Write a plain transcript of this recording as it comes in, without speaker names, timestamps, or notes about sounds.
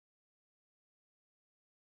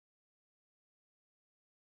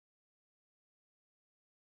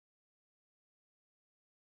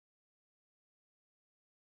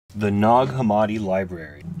The Nag Hammadi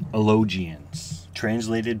Library, Allogenes,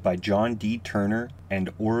 translated by John D. Turner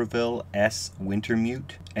and Orville S.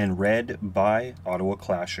 Wintermute, and read by Ottawa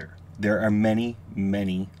Clasher. There are many,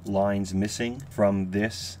 many lines missing from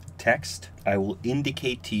this text. I will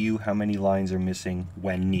indicate to you how many lines are missing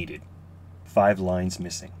when needed. 5 lines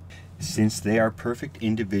missing. Since they are perfect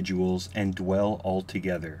individuals and dwell all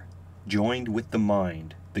together, joined with the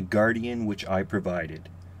mind, the guardian which I provided,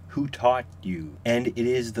 who taught you, and it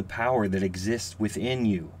is the power that exists within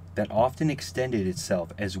you, that often extended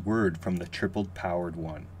itself as word from the triple-powered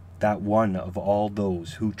one, that one of all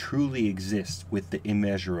those who truly exist with the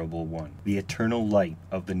immeasurable one, the eternal light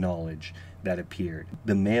of the knowledge that appeared,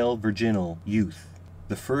 the male virginal youth,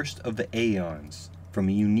 the first of the aeons, from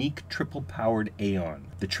a unique triple-powered aeon,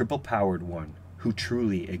 the triple-powered one, who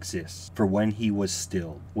truly exists, for when he was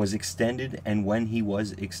stilled, was extended, and when he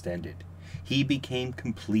was extended, he became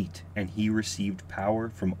complete, and he received power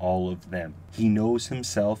from all of them. He knows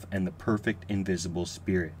himself and the perfect invisible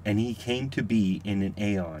spirit, and he came to be in an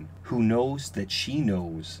aeon, who knows that she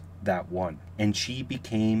knows that one, and she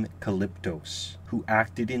became Calyptos, who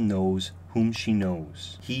acted in those whom she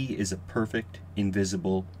knows. He is a perfect,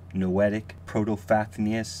 invisible, noetic,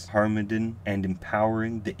 proto-Fathius, harmonian, and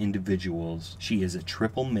empowering the individuals. She is a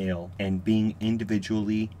triple male, and being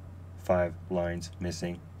individually, 5 lines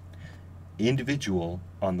missing, individual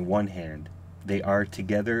on the one hand, they are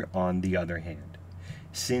together on the other hand,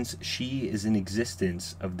 since she is an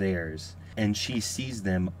existence of theirs, and she sees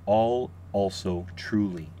them all also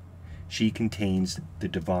truly. She contains the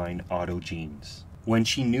divine autogenes. When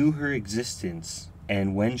she knew her existence,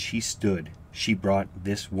 and when she stood, she brought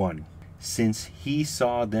this one, since he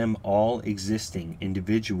saw them all existing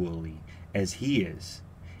individually as he is,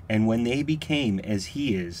 and when they became as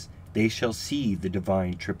he is, they shall see the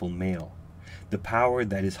divine triple male, the power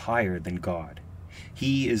that is higher than God.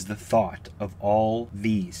 He is the thought of all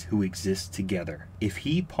these who exist together. If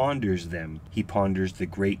he ponders them, he ponders the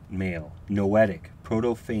great male, noetic,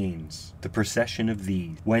 protophanes, the procession of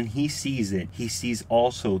these. When he sees it, he sees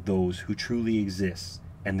also those who truly exist,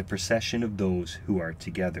 and the procession of those who are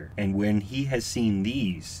together. And when he has seen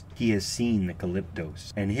these, he has seen the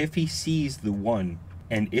Calyptos. And if he sees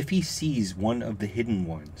one of the hidden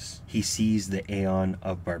ones, he sees the aeon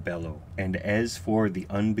of Barbello. And as for the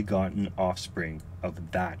unbegotten offspring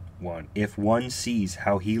of that one, if one sees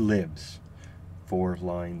how he lives, 4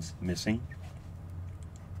 lines missing,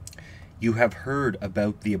 you have heard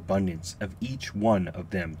about the abundance of each one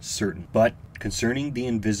of them certain. But concerning the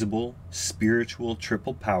invisible, spiritual,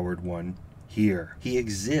 triple-powered one, here he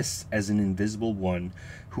exists as an invisible one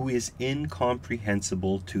who is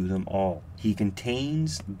incomprehensible to them all. He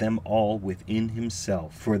contains them all within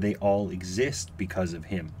himself, for they all exist because of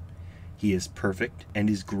him. He is perfect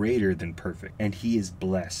and is greater than perfect, and he is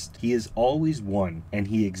blessed. He is always one, and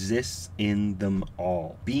he exists in them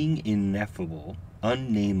all, being ineffable,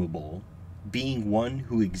 unnameable, being one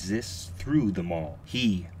who exists through them all.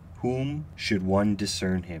 He, whom should one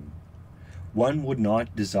discern him? One would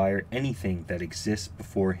not desire anything that exists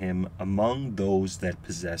before him among those that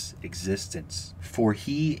possess existence, for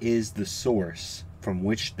he is the source from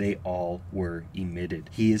which they all were emitted.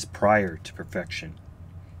 He is prior to perfection.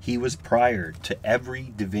 He was prior to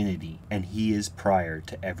every divinity, and he is prior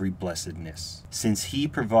to every blessedness, since he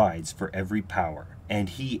provides for every power, and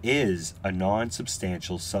he is a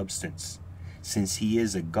non-substantial substance, since he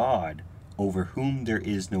is a God over whom there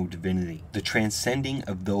is no divinity, the transcending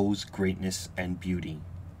of those greatness and beauty.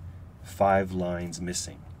 5 lines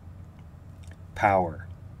missing. Power.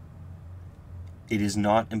 It is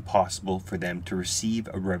not impossible for them to receive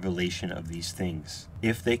a revelation of these things,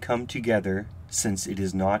 if they come together, since it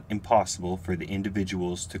is not impossible for the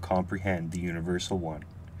individuals to comprehend the universal one,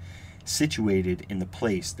 situated in the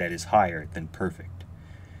place that is higher than perfect.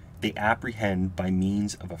 They apprehend by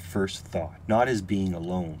means of a first thought, not as being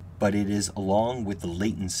alone, but it is along with the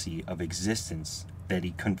latency of existence that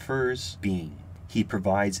he confers being. He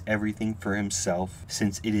provides everything for himself,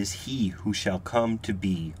 since it is he who shall come to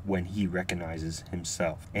be when he recognizes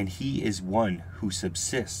himself. And he is one who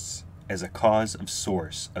subsists as a cause of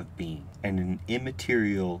source of being, and an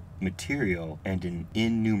immaterial material, and an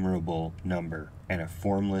innumerable number, and a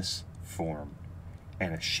formless form,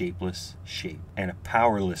 and a shapeless shape, and a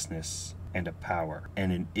powerlessness, and a power,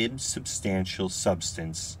 and an insubstantial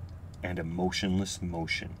substance, and a motionless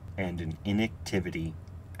motion, and an inactivity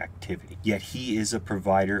activity. Yet he is a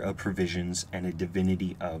provider of provisions and a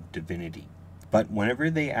divinity of divinity. But whenever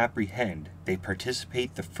they apprehend, they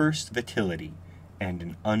participate the first vitality and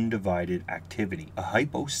an undivided activity, a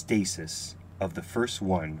hypostasis of the first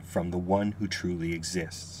one from the one who truly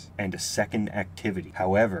exists. And a second activity,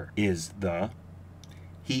 however, is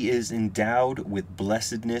he is endowed with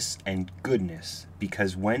blessedness and goodness,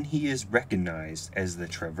 because when he is recognized as the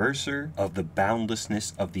traverser of the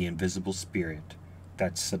boundlessness of the invisible spirit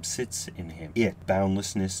that subsists in him,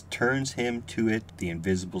 boundlessness, turns him to it, the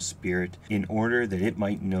invisible spirit, in order that it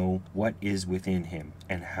might know what is within him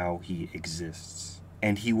and how he exists.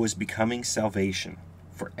 And he was becoming salvation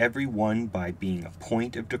for every one by being a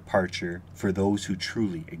point of departure for those who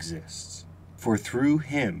truly exist. For through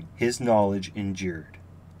him his knowledge endured,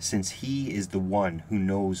 since he is the one who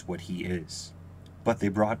knows what he is. But they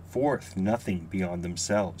brought forth nothing beyond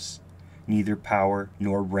themselves, neither power,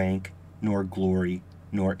 nor rank, nor glory,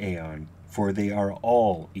 nor aeon, for they are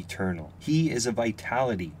all eternal. He is a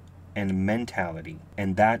vitality and a mentality,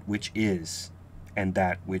 and that which is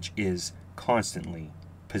constantly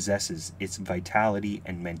possesses its vitality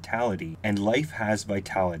and mentality, and life has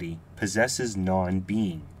vitality, possesses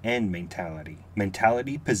non-being and mentality.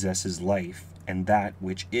 Mentality possesses life and that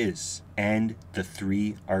which is, and the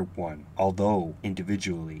three are one, although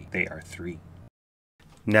individually they are three.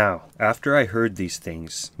 Now, after I heard these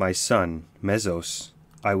things, my son, Mesos,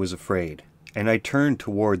 I was afraid, and I turned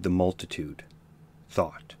toward the multitude.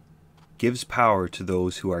 Thought gives power to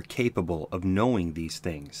those who are capable of knowing these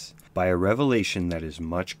things, by a revelation that is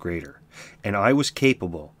much greater. And I was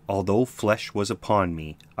capable, although flesh was upon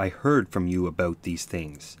me, I heard from you about these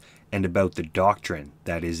things, and about the doctrine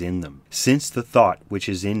that is in them. Since the thought which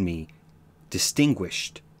is in me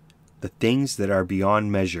distinguished the things that are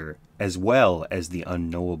beyond measure, as well as the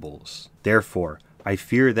unknowables. Therefore, I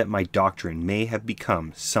fear that my doctrine may have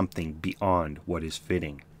become something beyond what is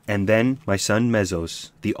fitting. And then my son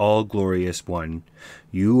Mesos, the all-glorious one,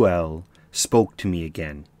 Uel, spoke to me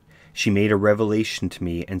again. She made a revelation to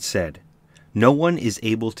me and said, no one is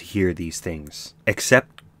able to hear these things,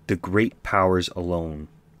 except the great powers alone.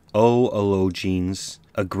 O Allogenes,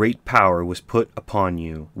 a great power was put upon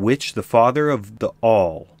you, which the Father of the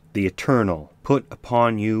All, the Eternal, put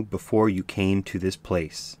upon you before you came to this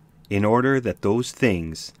place, in order that those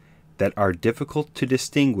things that are difficult to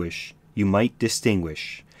distinguish you might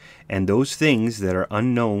distinguish, and those things that are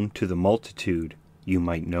unknown to the multitude you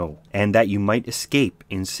might know, and that you might escape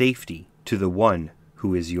in safety to the one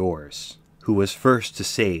who is yours, who was first to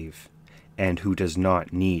save, and who does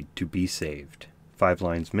not need to be saved. 5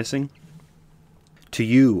 lines missing. To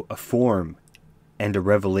you a form and a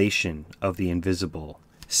revelation of the invisible,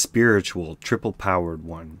 spiritual, triple-powered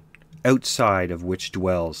one, outside of which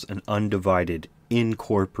dwells an undivided,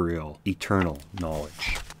 incorporeal, eternal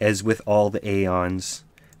knowledge. As with all the aeons,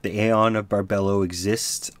 the aeon of Barbelo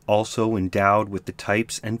exists also endowed with the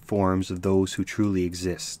types and forms of those who truly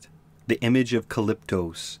exist, the image of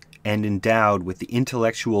Calyptos, and endowed with the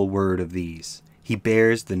intellectual word of these. He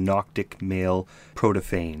bears the Gnostic male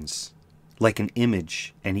protophanes, like an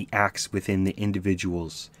image, and he acts within the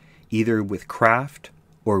individuals, either with craft,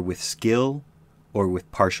 or with skill, or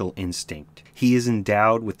with partial instinct. He is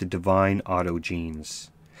endowed with the divine autogenes,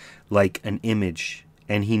 like an image,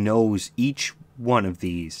 and he knows each one of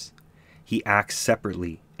these. He acts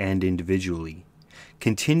separately and individually,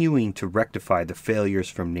 continuing to rectify the failures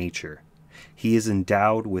from nature. He is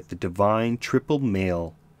endowed with the divine triple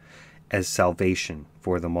male as salvation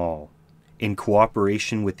for them all. In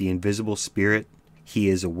cooperation with the invisible spirit, he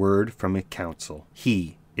is a word from a council.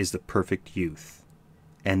 He is the perfect youth.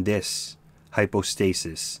 And this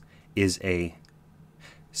hypostasis is a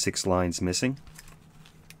 6 lines missing.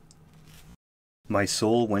 My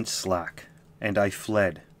soul went slack, and I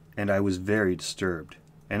fled, and I was very disturbed.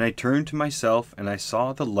 And I turned to myself, and I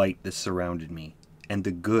saw the light that surrounded me, and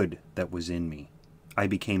the good that was in me. I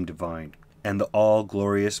became divine. And the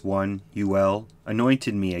all-glorious one, Uel,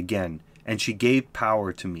 anointed me again, and she gave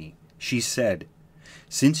power to me. She said,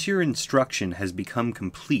 since your instruction has become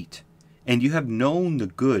complete, and you have known the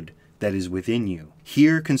good that is within you,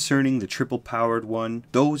 hear concerning the triple-powered one,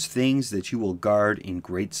 those things that you will guard in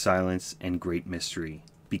great silence and great mystery,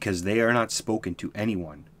 because they are not spoken to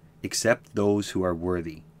anyone, except those who are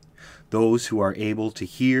worthy, those who are able to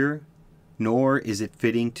hear, nor is it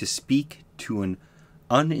fitting to speak to an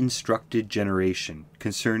uninstructed generation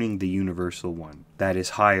concerning the universal one, that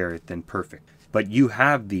is higher than perfect. But you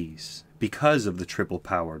have these, because of the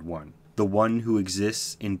triple-powered one, the one who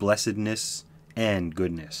exists in blessedness and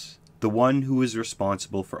goodness, the one who is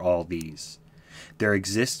responsible for all these. There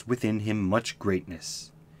exists within him much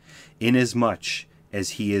greatness, inasmuch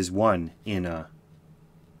as he is one in a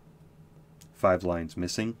 5 lines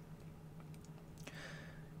missing.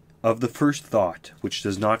 Of the first thought, which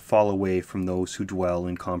does not fall away from those who dwell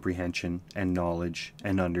in comprehension and knowledge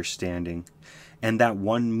and understanding, and that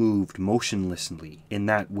one moved motionlessly in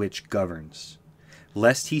that which governs,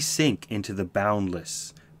 lest he sink into the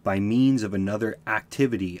boundless by means of another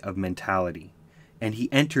activity of mentality. And he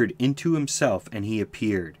entered into himself, and he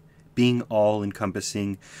appeared, being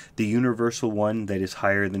all-encompassing, the universal one that is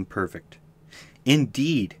higher than perfect.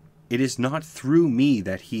 Indeed, it is not through me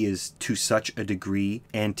that he is to such a degree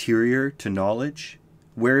anterior to knowledge,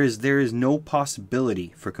 whereas there is no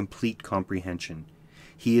possibility for complete comprehension.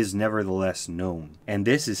 He is nevertheless known. And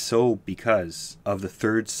this is so because of the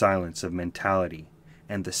third silence of mentality,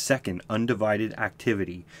 and the second undivided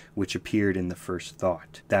activity which appeared in the first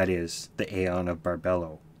thought, that is, the aeon of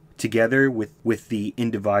Barbelo, together with the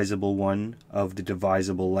indivisible one of the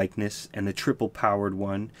divisible likeness, and the triple-powered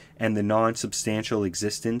one, and the non-substantial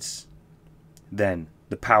existence. Then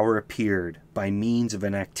the power appeared by means of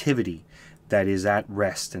an activity that is at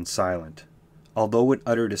rest and silent, although it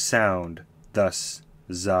uttered a sound, thus,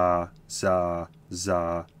 za, za,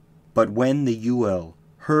 za. But when the Uel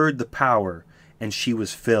heard the power, and she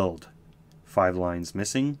was filled, 5 lines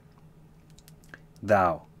missing,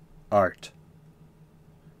 thou art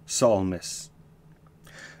Salmis,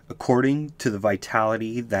 according to the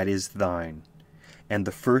vitality that is thine, and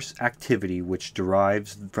the first activity which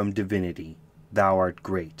derives from divinity, thou art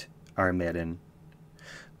great, Armeden,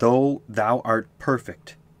 though thou art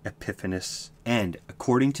perfect, Epiphanes, and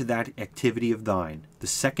according to that activity of thine, the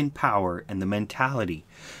second power and the mentality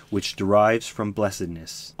which derives from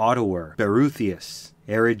blessedness, Odoer, Beruthius,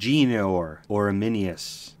 Erigeneor,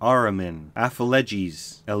 Oraminius, Aramin,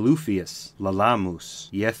 Aphileges, Eleutheus,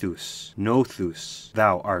 Lalamus, Iethus, Nothus,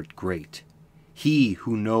 thou art great. He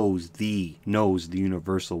who knows thee knows the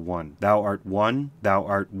universal one. Thou art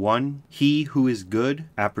one, he who is good,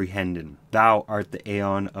 apprehenden. Thou art the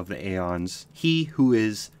aeon of the aeons, he who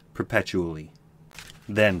is perpetually.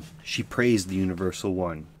 Then she praised the universal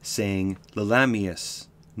one, saying, Lalamius,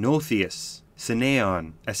 Nothius,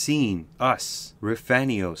 Sineon, Asine, Us,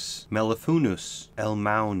 Riphanios, Melifunus,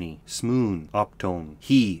 Elmauni, Smoon, Opton,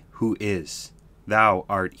 he who is. Thou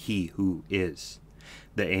art he who is.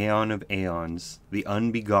 The aeon of aeons, the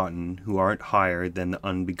unbegotten, who art higher than the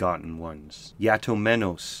unbegotten ones.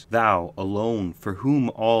 Yatomenos, thou alone, for whom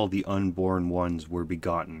all the unborn ones were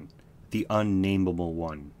begotten, the unnameable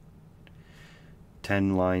one.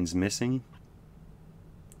 10 lines missing.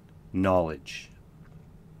 Knowledge.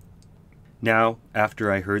 Now,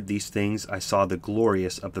 after I heard these things, I saw the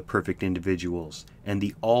glorious of the perfect individuals, and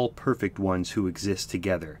the all-perfect ones who exist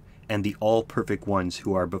together, and the all-perfect ones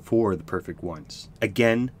who are before the perfect ones.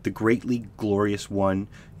 Again, the greatly glorious one,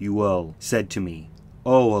 Uel, said to me,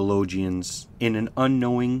 O Allogenes, in an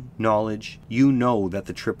unknowing knowledge, you know that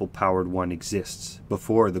the triple-powered one exists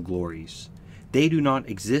before the glories. They do not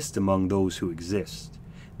exist among those who exist.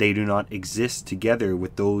 They do not exist together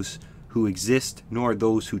with those who exist, nor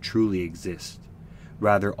those who truly exist.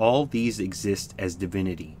 Rather, all these exist as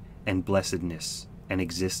divinity and blessedness and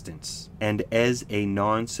existence, and as a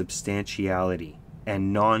non-substantiality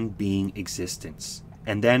and non-being existence.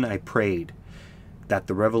 And then I prayed that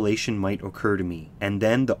the revelation might occur to me. And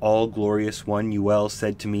then the all-glorious one Uel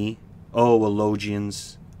said to me, O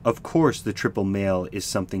Allogenes, of course the triple male is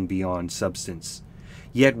something beyond substance.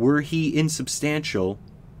 Yet were he insubstantial,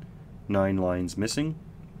 9 lines missing,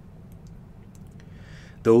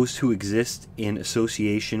 those who exist in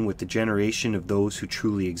association with the generation of those who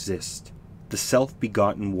truly exist. The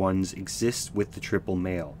self-begotten ones exist with the triple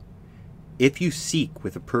male. If you seek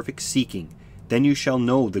with a perfect seeking, then you shall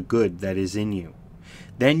know the good that is in you.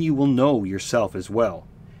 Then you will know yourself as well,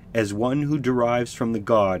 as one who derives from the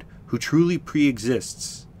God who truly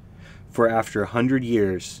pre-exists. For after 100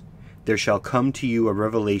 years, there shall come to you a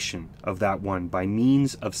revelation of that one by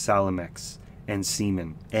means of Salamex and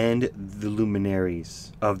Semen, and the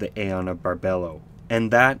luminaries of the aeon of Barbelo,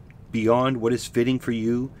 and that, beyond what is fitting for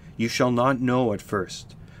you, you shall not know at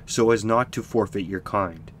first, so as not to forfeit your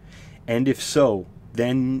kind. And if so,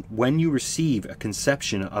 then when you receive a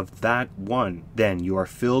conception of that one, then you are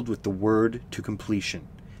filled with the word to completion.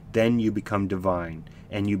 Then you become divine,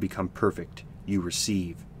 and you become perfect. You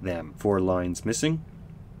receive them. 4 lines missing.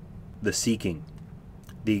 The seeking.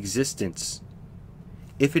 The existence.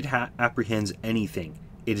 If it apprehends anything,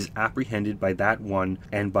 it is apprehended by that one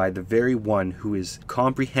and by the very one who is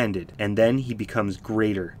comprehended, and then he becomes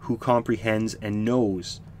greater, who comprehends and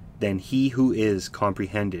knows, than he who is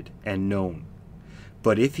comprehended and known.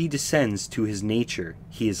 But if he descends to his nature,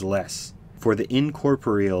 he is less, for the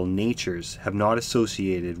incorporeal natures have not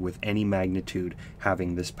associated with any magnitude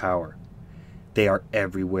having this power. They are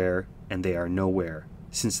everywhere, and they are nowhere.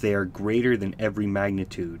 since they are greater than every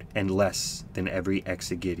magnitude, and less than every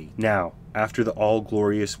exegety. Now, after the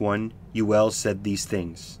all-glorious one, Uel said these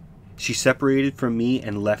things. She separated from me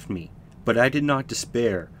and left me, but I did not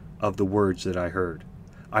despair of the words that I heard.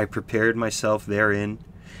 I prepared myself therein,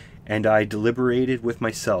 and I deliberated with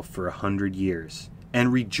myself for 100 years,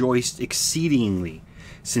 and rejoiced exceedingly,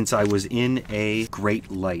 since I was in a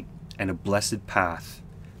great light and a blessed path,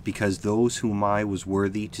 because those whom I was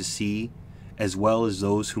worthy to see, as well as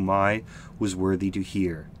those whom I was worthy to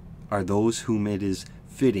hear, are those whom it is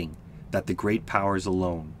fitting that the great powers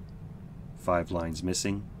alone, 5 lines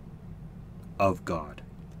missing, of God.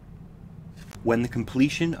 When the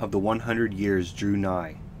completion of the 100 years drew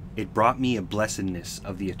nigh, it brought me a blessedness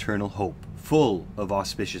of the eternal hope, full of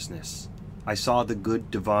auspiciousness. I saw the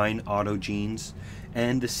good divine Allogenes,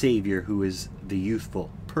 and the Savior who is the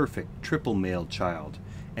youthful, perfect, triple male child,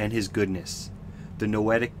 and his goodness, the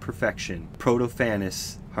noetic perfection,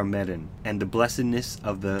 Protophanes Harmedon, and the blessedness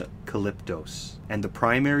of the Calyptos, and the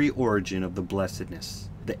primary origin of the blessedness,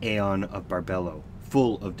 the Aeon of Barbello,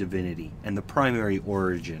 full of divinity, and the primary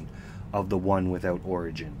origin of the one without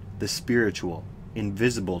origin, the spiritual,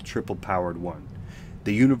 invisible, triple-powered one,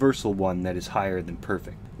 the universal one that is higher than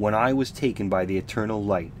perfect. When I was taken by the eternal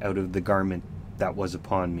light out of the garment that was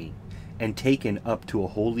upon me, and taken up to a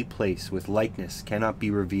holy place with likeness cannot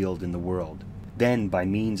be revealed in the world, then by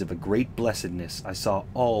means of a great blessedness I saw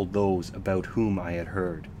all those about whom I had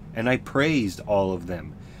heard, and I praised all of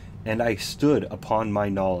them, and I stood upon my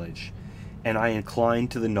knowledge, and I inclined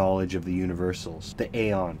to the knowledge of the universals, the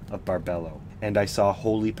Aeon of Barbello, and I saw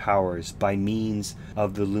holy powers by means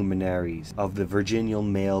of the luminaries of the virginal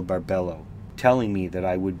male Barbello, telling me that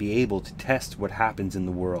I would be able to test what happens in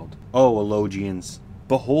the world. O Allogenes,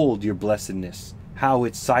 behold your blessedness, how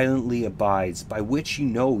it silently abides, by which you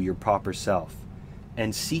know your proper self,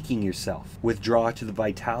 and seeking yourself, withdraw to the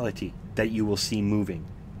vitality that you will see moving.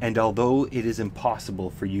 And although it is impossible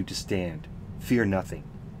for you to stand, fear nothing.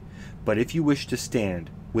 But if you wish to stand,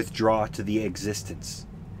 withdraw to the existence,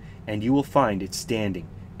 and you will find it standing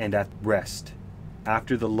and at rest,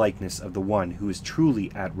 after the likeness of the one who is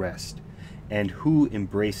truly at rest, and who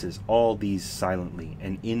embraces all these silently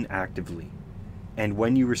and inactively. And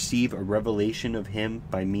when you receive a revelation of him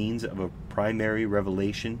by means of a primary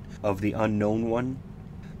revelation of the unknown one,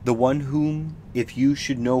 the one whom, if you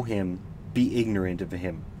should know him, be ignorant of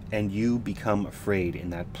him, and you become afraid in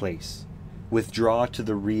that place, withdraw to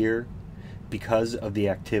the rear because of the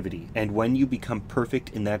activity, and when you become perfect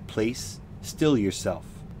in that place, still yourself,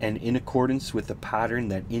 and in accordance with the pattern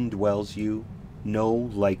that indwells you, know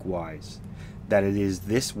likewise that it is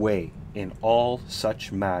this way in all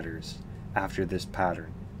such matters after this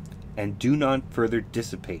pattern, and do not further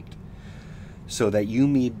dissipate, so that you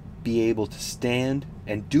may be able to stand,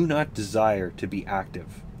 and do not desire to be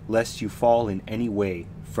active, lest you fall in any way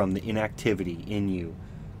from the inactivity in you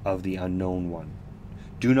of the unknown one.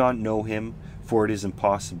 Do not know him, for it is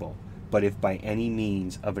impossible, but if by any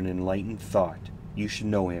means of an enlightened thought you should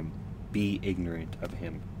know him, be ignorant of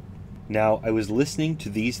him. Now I was listening to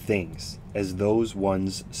these things as those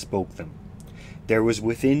ones spoke them. There was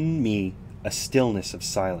within me a stillness of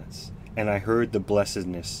silence, and I heard the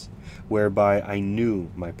blessedness, whereby I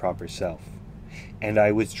knew my proper self. And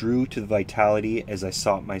I withdrew to the vitality as I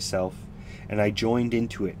sought myself, and I joined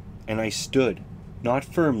into it, and I stood, not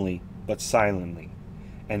firmly, but silently,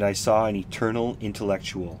 and I saw an eternal,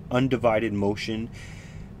 intellectual, undivided motion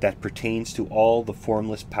that pertains to all the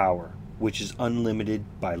formless power, which is unlimited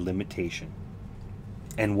by limitation.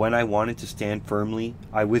 And when I wanted to stand firmly,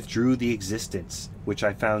 I withdrew the existence, which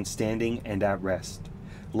I found standing and at rest,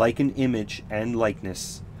 like an image and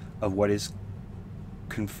likeness of what is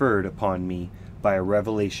conferred upon me by a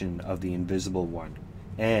revelation of the invisible one,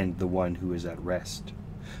 and the one who is at rest.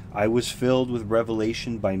 I was filled with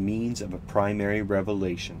revelation by means of a primary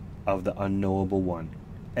revelation of the unknowable one,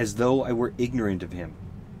 as though I were ignorant of him.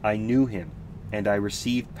 I knew him, and I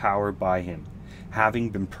received power by him. Having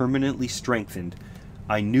been permanently strengthened,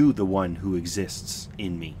 I knew the one who exists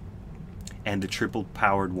in me, and the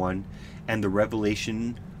triple-powered one, and the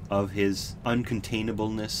revelation of his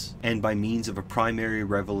uncontainableness, and by means of a primary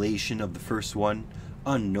revelation of the first one,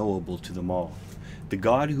 unknowable to them all. The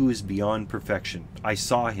God who is beyond perfection, I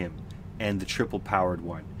saw him, and the triple-powered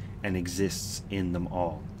one, and exists in them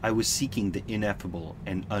all. I was seeking the ineffable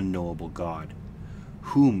and unknowable God,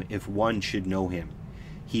 whom if one should know him,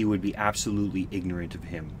 he would be absolutely ignorant of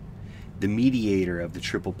him, the mediator of the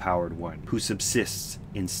triple-powered one, who subsists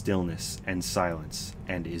in stillness and silence,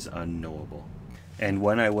 and is unknowable. And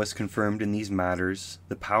when I was confirmed in these matters,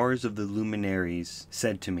 the powers of the luminaries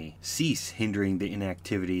said to me, "Cease hindering the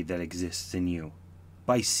inactivity that exists in you.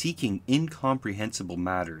 by seeking incomprehensible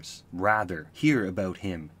matters. Rather, hear about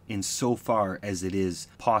him in so far as it is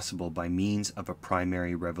possible by means of a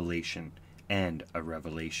primary revelation and a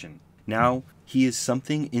revelation. Now, he is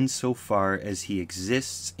something in so far as he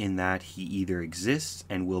exists in that he either exists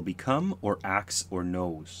and will become, or acts or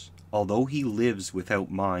knows. Although he lives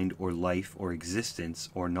without mind or life or existence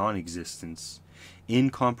or non-existence,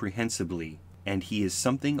 incomprehensibly, and he is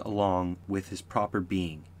something along with his proper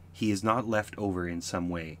being, he is not left over in some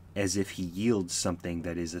way, as if he yields something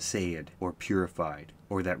that is assayed or purified,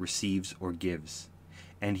 or that receives or gives,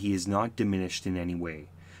 and he is not diminished in any way,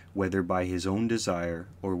 whether by his own desire,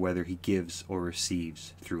 or whether he gives or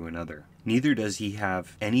receives through another. Neither does he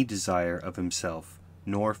have any desire of himself,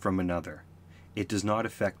 nor from another. It does not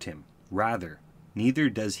affect him. Rather, neither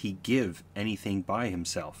does he give anything by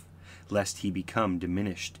himself, lest he become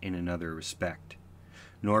diminished in another respect.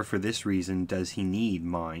 Nor for this reason does he need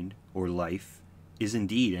mind, or life, is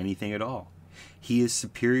indeed anything at all. He is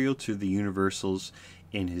superior to the universals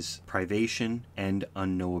in his privation and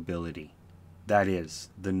unknowability, that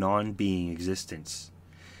is, the non-being existence,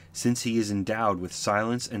 since he is endowed with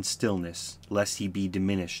silence and stillness, lest he be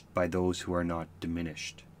diminished by those who are not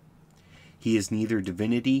diminished. He is neither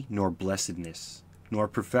divinity nor blessedness, nor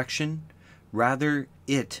perfection. Rather,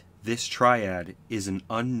 this triad, is an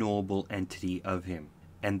unknowable entity of him,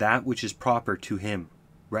 and that which is proper to him.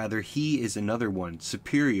 Rather, he is another one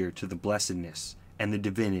superior to the blessedness, and the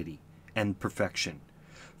divinity, and perfection.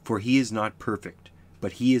 For he is not perfect,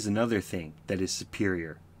 but he is another thing that is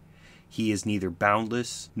superior. He is neither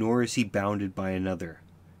boundless, nor is he bounded by another.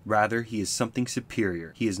 Rather, he is something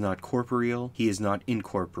superior. He is not corporeal, he is not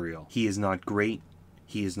incorporeal. He is not great,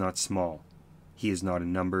 he is not small. He is not a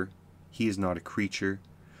number, he is not a creature,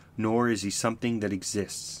 nor is he something that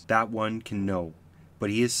exists, that one can know. But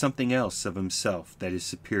he is something else of himself that is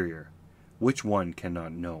superior, which one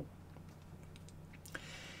cannot know.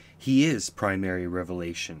 He is primary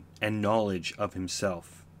revelation and knowledge of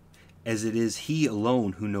himself, as it is he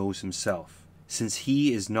alone who knows himself, since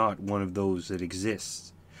he is not one of those that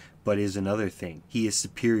exists, but is another thing. He is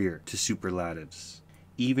superior to superlatives,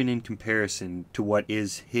 even in comparison to what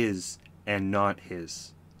is his and not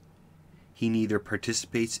his. He neither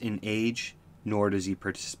participates in age, nor does he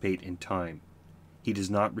participate in time. He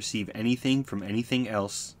does not receive anything from anything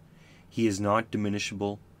else. He is not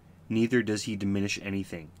diminishable, neither does he diminish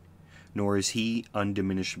anything, nor is he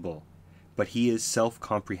undiminishable, but he is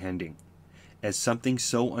self-comprehending, as something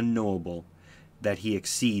so unknowable that he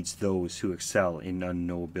exceeds those who excel in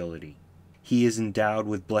unknowability. He is endowed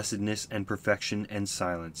with blessedness and perfection and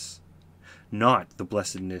silence, not the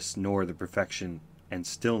blessedness nor the perfection and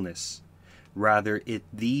stillness. Rather,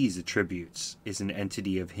 these attributes is an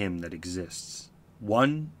entity of him that exists,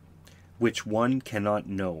 one which one cannot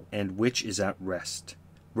know, and which is at rest.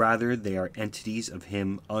 Rather, they are entities of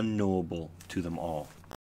him unknowable to them all.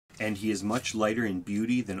 And he is much lighter in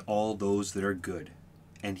beauty than all those that are good,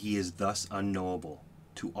 and he is thus unknowable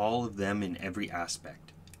to all of them in every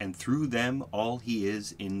aspect, and through them all he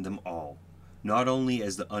is in them all, not only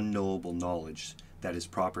as the unknowable knowledge that is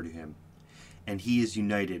proper to him, and he is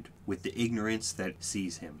united with the ignorance that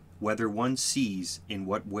sees him, whether one sees in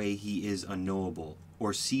what way he is unknowable,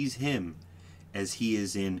 or sees him as he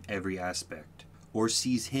is in every aspect, or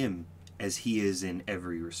sees him as he is in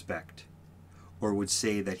every respect, or would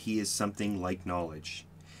say that he is something like knowledge.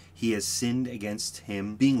 He has sinned against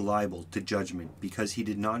him, being liable to judgment, because he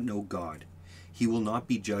did not know God. He will not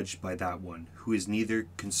be judged by that one, who is neither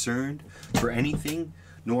concerned for anything,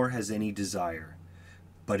 nor has any desire.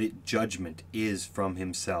 But judgment is from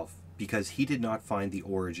himself, because he did not find the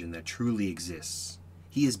origin that truly exists.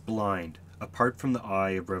 He is blind, apart from the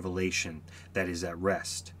eye of revelation that is at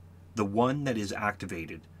rest, the one that is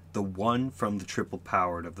activated, the one from the triple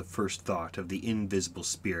powered of the first thought of the invisible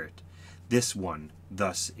spirit. This one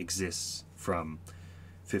thus exists from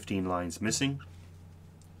 15 lines missing,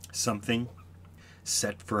 something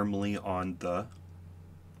set firmly on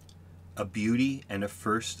a beauty and a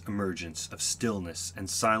first emergence of stillness and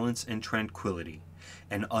silence and tranquility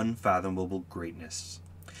and unfathomable greatness.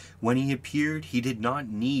 When he appeared, he did not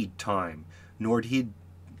need time, nor did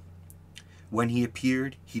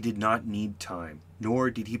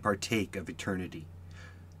he partake of eternity.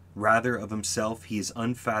 Rather, of himself he is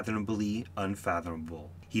unfathomably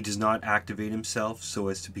unfathomable. He does not activate himself so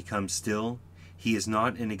as to become still. He is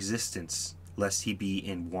not in existence, lest he be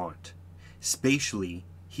in want. Spatially,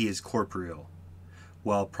 he is corporeal,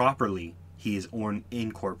 while properly he is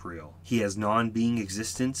incorporeal. He has non-being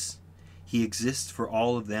existence. He exists for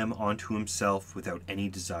all of them unto himself without any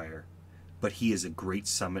desire. But he is a great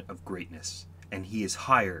summit of greatness, and he is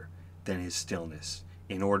higher than his stillness,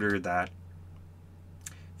 in order that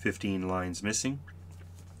 15 lines missing.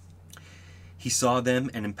 He saw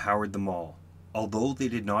them and empowered them all, although they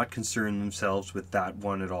did not concern themselves with that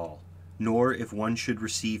one at all, nor if one should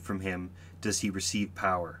receive from him does he receive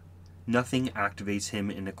power. Nothing activates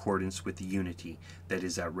him in accordance with the unity that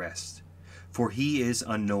is at rest. For he is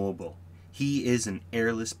unknowable. He is an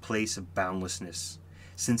airless place of boundlessness,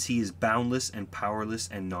 since he is boundless and powerless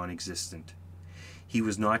and non-existent. He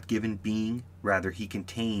was not given being, rather he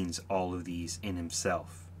contains all of these in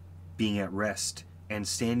himself, being at rest and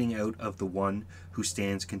standing out of the one who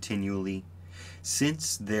stands continually.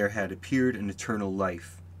 Since there had appeared an eternal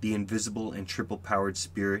life, the invisible and triple-powered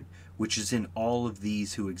spirit, which is in all of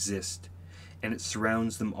these who exist, and it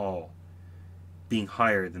surrounds them all, being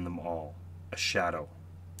higher than them all, a shadow.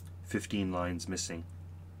 15 lines missing.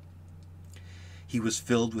 He was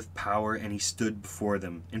filled with power, and he stood before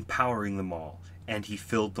them, empowering them all, and he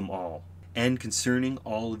filled them all. And concerning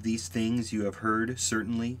all of these things you have heard,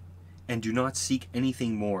 certainly, and do not seek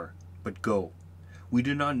anything more, but go. We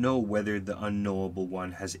do not know whether the unknowable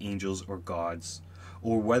one has angels or gods,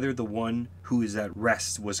 or whether the one who is at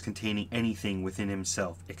rest was containing anything within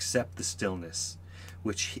himself except the stillness,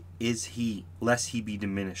 which is he, lest he be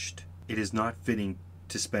diminished. It is not fitting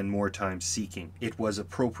to spend more time seeking. It was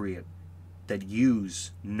appropriate that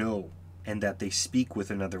yous know, and that they speak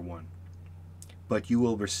with another one. But you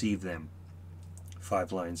will receive them.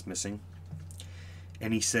 5 lines missing.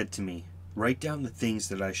 And he said to me, write down the things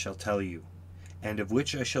that I shall tell you, and of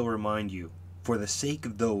which I shall remind you, for the sake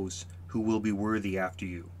of those who will be worthy after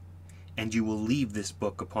you. And you will leave this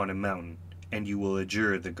book upon a mountain, and you will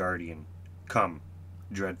adjure the guardian. Come,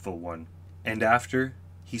 dreadful one. And after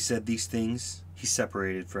he said these things, he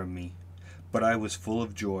separated from me. But I was full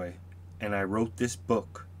of joy, and I wrote this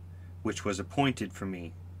book, which was appointed for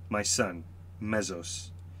me, my son,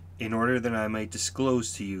 Mesos, in order that I might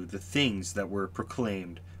disclose to you the things that were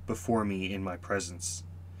proclaimed before me in my presence.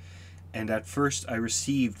 And at first I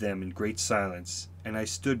received them in great silence, and I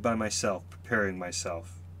stood by myself, preparing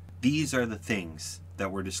myself. These are the things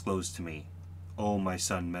that were disclosed to me, O my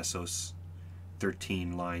son Mesos.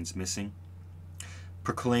 13 lines missing.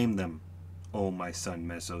 Proclaim them, O my son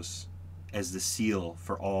Mesos, as the seal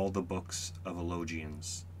for all the books of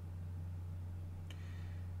Allogenes.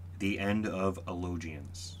 The end of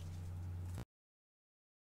Allogenes.